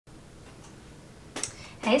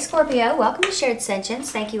Hey Scorpio, welcome to Shared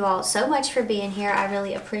Sentience. Thank you all so much for being here. I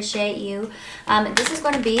really appreciate you. This is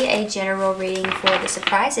going to be a general reading for the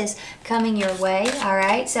surprises coming your way,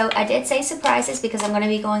 alright? So I did say surprises because I'm going to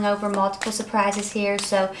be going over multiple surprises here.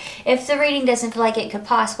 So if the reading doesn't feel like it could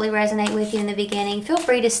possibly resonate with you in the beginning, feel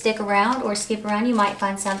free to stick around or skip around. You might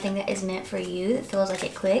find something that is meant for you that feels like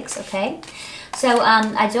it clicks, okay? So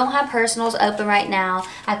I don't have personals open right now.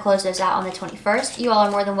 I close those out on the 21st. You all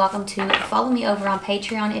are more than welcome to follow me over on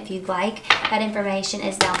Patreon if you'd like. That information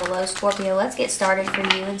is down below, Scorpio. Let's get started for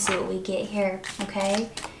you and see what we get here, okay?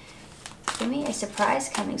 Give me a surprise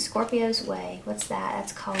coming Scorpio's way. What's that?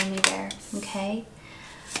 That's calling me there, okay?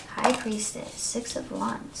 High Priestess, Six of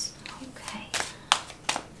Wands, okay.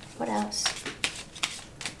 What else?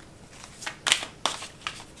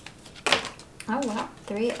 Oh wow,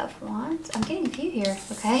 Three of Wands. I'm getting a few here,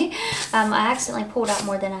 okay? I accidentally pulled out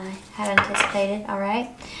more than I had anticipated, alright?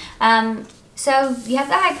 So you have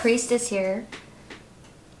the High Priestess here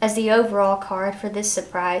as the overall card for this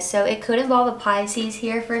surprise. So it could involve a Pisces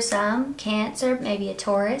here for some, Cancer, maybe a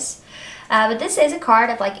Taurus. But this is a card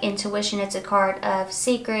of like intuition. It's a card of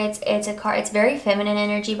secrets. It's very feminine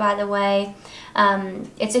energy, by the way.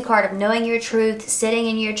 It's a card of knowing your truth, sitting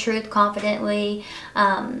in your truth confidently.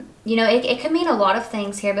 You know, it could mean a lot of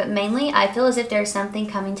things here, but mainly I feel as if there's something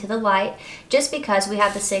coming to the light just because we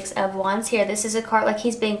have the Six of Wands here. This is a card, like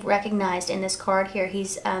he's being recognized in this card here.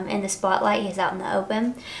 He's in the spotlight. He's out in the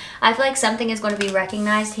open. I feel like something is going to be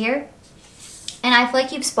recognized here. And I feel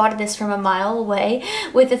like you've spotted this from a mile away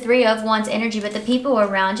with the Three of Wands energy, but the people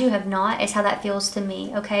around you have not, is how that feels to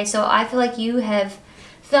me, okay? So I feel like you have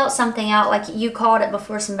felt something out, like you called it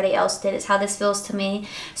before somebody else did, is how this feels to me.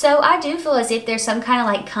 So I do feel as if there's some kind of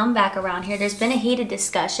like comeback around here. There's been a heated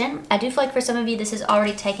discussion. I do feel like for some of you this has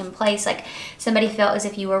already taken place, like somebody felt as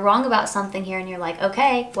if you were wrong about something here and you're like,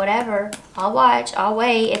 okay, whatever, I'll watch, I'll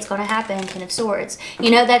wait, it's going to happen. Ten of Swords. You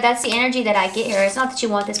know, that's the energy that I get here. It's not that you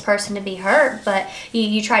want this person to be hurt, but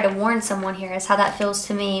you try to warn someone here, is how that feels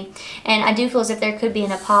to me. And I do feel as if there could be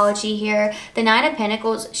an apology here. The Nine of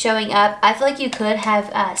Pentacles showing up. I feel like you could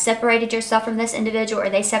have separated yourself from this individual, or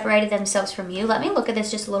they separated themselves from you. Let me look at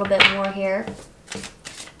this just a little bit more here.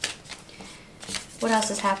 What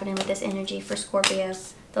else is happening with this energy for Scorpio?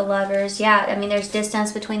 The Lovers. Yeah, I mean, there's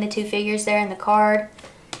distance between the two figures there in the card.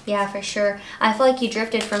 Yeah, for sure. I feel like you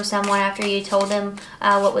drifted from someone after you told them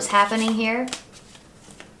what was happening here.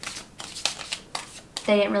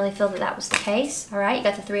 They didn't really feel that that was the case. All right, you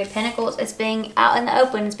got the Three of Pentacles. It's being out in the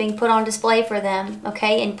open. It's being put on display for them,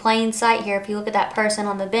 okay, in plain sight here. If you look at that person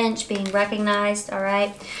on the bench being recognized, all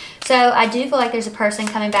right. So I do feel like there's a person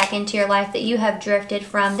coming back into your life that you have drifted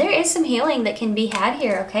from. There is some healing that can be had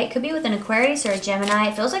here, okay. It could be with an Aquarius or a Gemini.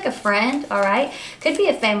 It feels like a friend, all right. Could be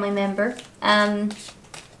a family member.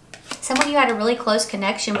 Someone you had a really close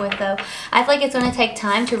connection with, though. I feel like it's going to take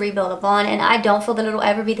time to rebuild a bond, and I don't feel that it'll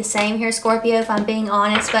ever be the same here, Scorpio, if I'm being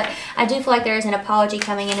honest, but I do feel like there is an apology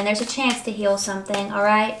coming in, and there's a chance to heal something, all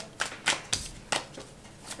right?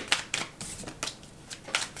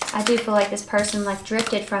 I do feel like this person, like,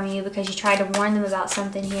 drifted from you because you tried to warn them about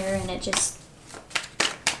something here, and it just,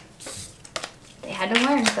 they had to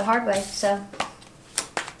learn the hard way, so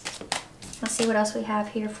let's see what else we have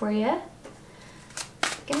here for you.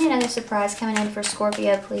 Give me another surprise coming in for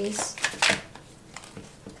Scorpio, please.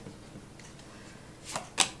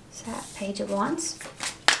 Is that Page of Wands?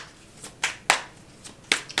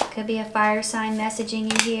 Could be a fire sign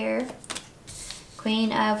messaging you here.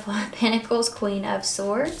 Queen of Pentacles, Queen of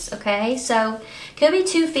Swords. Okay, so could be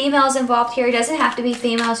two females involved here. It doesn't have to be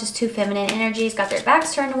females, just two feminine energies. Got their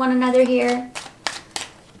backs turned to one another here.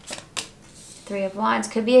 Three of Wands.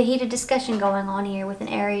 Could be a heated discussion going on here with an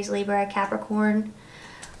Aries, Libra, Capricorn.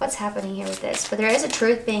 What's happening here with this? But there is a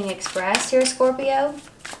truth being expressed here, Scorpio.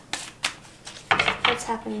 What's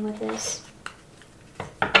happening with this?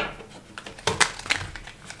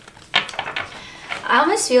 I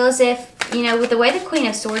almost feel as if, you know, with the way the Queen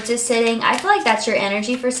of Swords is sitting, I feel like that's your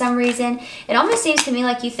energy for some reason. It almost seems to me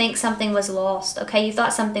like you think something was lost, okay? You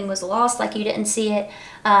thought something was lost, like you didn't see it,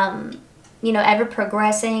 you know, ever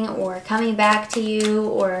progressing or coming back to you,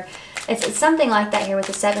 or it's something like that here with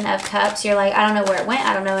the Seven of Cups. You're like, I don't know where it went.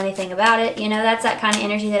 I don't know anything about it. You know, that's that kind of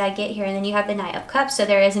energy that I get here. And then you have the Knight of Cups. So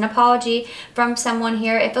there is an apology from someone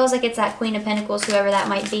here. It feels like it's that Queen of Pentacles, whoever that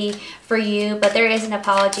might be for you. But there is an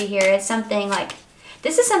apology here. It's something like,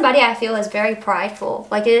 this is somebody I feel is very prideful.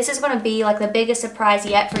 Like, this is going to be like the biggest surprise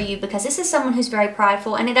yet for you, because this is someone who's very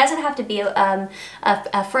prideful, and it doesn't have to be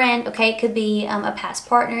a friend, okay? It could be a past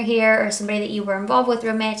partner here, or somebody that you were involved with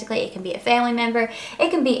romantically. It can be a family member. It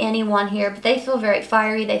can be anyone here, but they feel very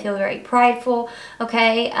fiery. They feel very prideful,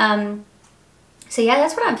 okay? So yeah,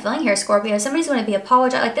 that's what I'm feeling here, Scorpio. Somebody's going to be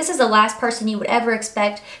apologizing. Like, this is the last person you would ever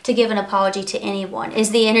expect to give an apology to anyone,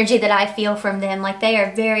 is the energy that I feel from them. Like, they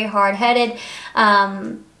are very hard-headed.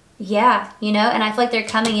 Yeah, you know, and I feel like they're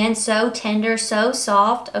coming in so tender, so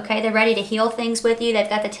soft, okay? They're ready to heal things with you. They've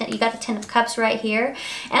got you got the Ten of Cups right here.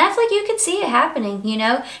 And I feel like you can see it happening, you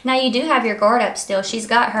know? Now, you do have your guard up still. She's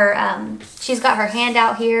got her hand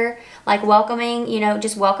out here, like welcoming, you know,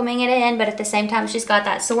 just welcoming it in, but at the same time, she's got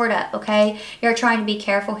that sword up, okay? You're trying to be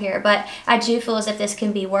careful here, but I do feel as if this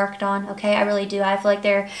can be worked on, okay? I really do. I feel like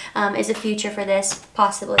there is a future for this,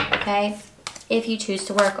 possibly, okay? If you choose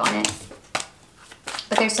to work on it.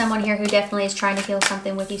 But there's someone here who definitely is trying to heal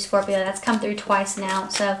something with you, Scorpio. That's come through twice now.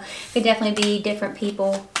 So it could definitely be different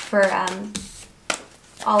people for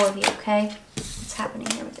all of you, okay? What's happening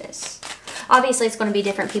here with this? Obviously, it's going to be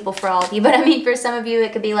different people for all of you. But I mean, for some of you,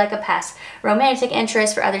 it could be like a past romantic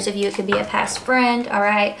interest. For others of you, it could be a past friend, all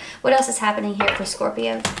right? What else is happening here for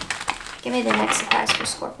Scorpio? Give me the next surprise for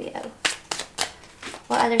Scorpio.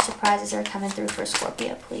 What other surprises are coming through for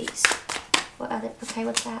Scorpio, please? What other, okay,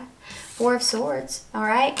 what's that? Four of Swords, all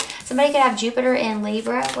right? Somebody could have Jupiter in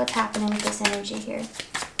Libra. What's happening with this energy here?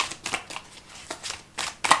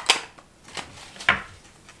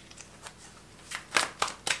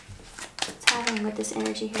 What's happening with this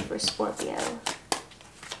energy here for Scorpio?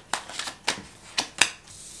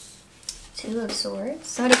 Two of Swords.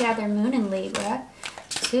 Somebody could have their moon in Libra.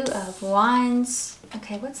 Two of Wands.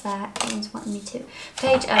 Okay, what's that? Someone's wanting me to.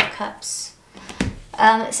 Page of Cups.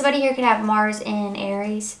 Somebody here could have Mars in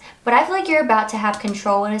Aries, but I feel like you're about to have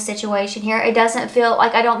control in a situation here. It doesn't feel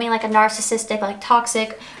like, I don't mean like a narcissistic, like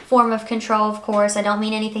toxic form of control, of course. I don't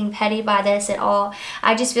mean anything petty by this at all.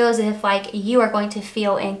 I just feel as if like you are going to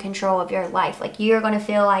feel in control of your life. Like you're going to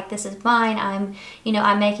feel like this is mine.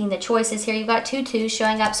 I'm making the choices here. You've got two twos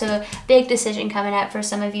showing up, so a big decision coming up for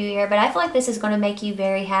some of you here, but I feel like this is going to make you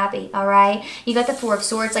very happy, all right? You got the Four of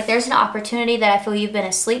Swords. Like there's an opportunity that I feel you've been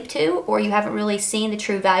asleep to, or you haven't really seen the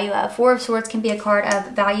true value of. Four of Swords can be a card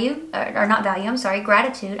of value, or not value, I'm sorry,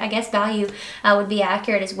 gratitude. I guess value would be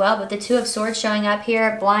accurate as well, but the Two of Swords showing up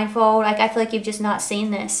here, blindfold, like I feel like you've just not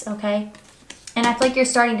seen this, okay? And I feel like you're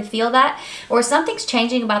starting to feel that, or something's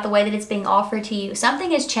changing about the way that it's being offered to you.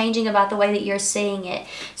 Something is changing about the way that you're seeing it.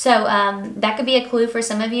 So that could be a clue for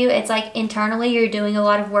some of you. It's like internally you're doing a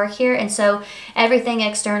lot of work here, and so everything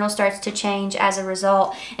external starts to change as a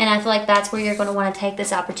result. And I feel like that's where you're going to want to take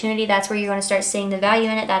this opportunity. That's where you're going to start seeing the value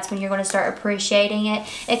in it. That's when you're going to start appreciating it.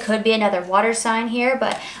 It could be another water sign here,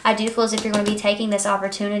 but I do feel as if you're going to be taking this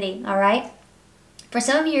opportunity, all right? For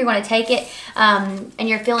some of you, you're going to take it and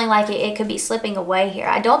you're feeling like it could be slipping away here.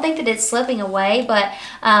 I don't think that it's slipping away, but,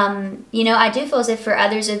 you know, I do feel as if for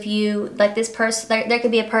others of you, like this person, there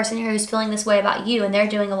could be a person here who's feeling this way about you, and they're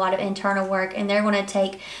doing a lot of internal work, and they're going to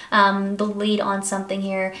take the lead on something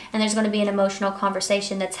here, and there's going to be an emotional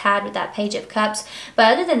conversation that's had with that Page of Cups.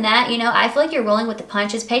 But other than that, you know, I feel like you're rolling with the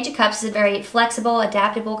punches. Page of Cups is a very flexible,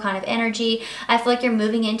 adaptable kind of energy. I feel like you're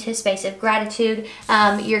moving into a space of gratitude.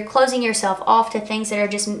 You're closing yourself off to things that are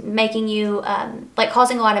just making you like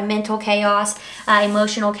causing a lot of mental chaos,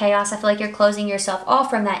 emotional chaos. I feel like you're closing yourself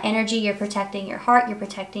off from that energy. You're protecting your heart, you're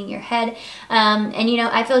protecting your head, and you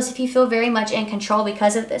know, I feel as if you feel very much in control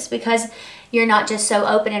because of this, because you're not just so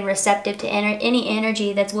open and receptive to any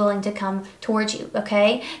energy that's willing to come towards you,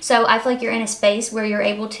 okay? So I feel like you're in a space where you're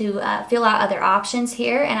able to feel out other options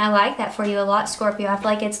here, and I like that for you a lot, Scorpio. I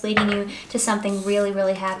feel like it's leading you to something really,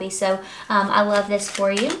 really happy. So I love this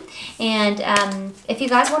for you. And if you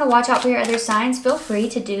guys want to watch out for your other signs, feel free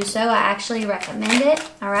to do so. I actually recommend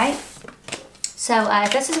it, all right? So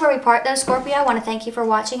if this is where we part though, Scorpio, I want to thank you for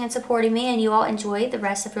watching and supporting me, and you all enjoy the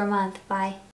rest of your month. Bye.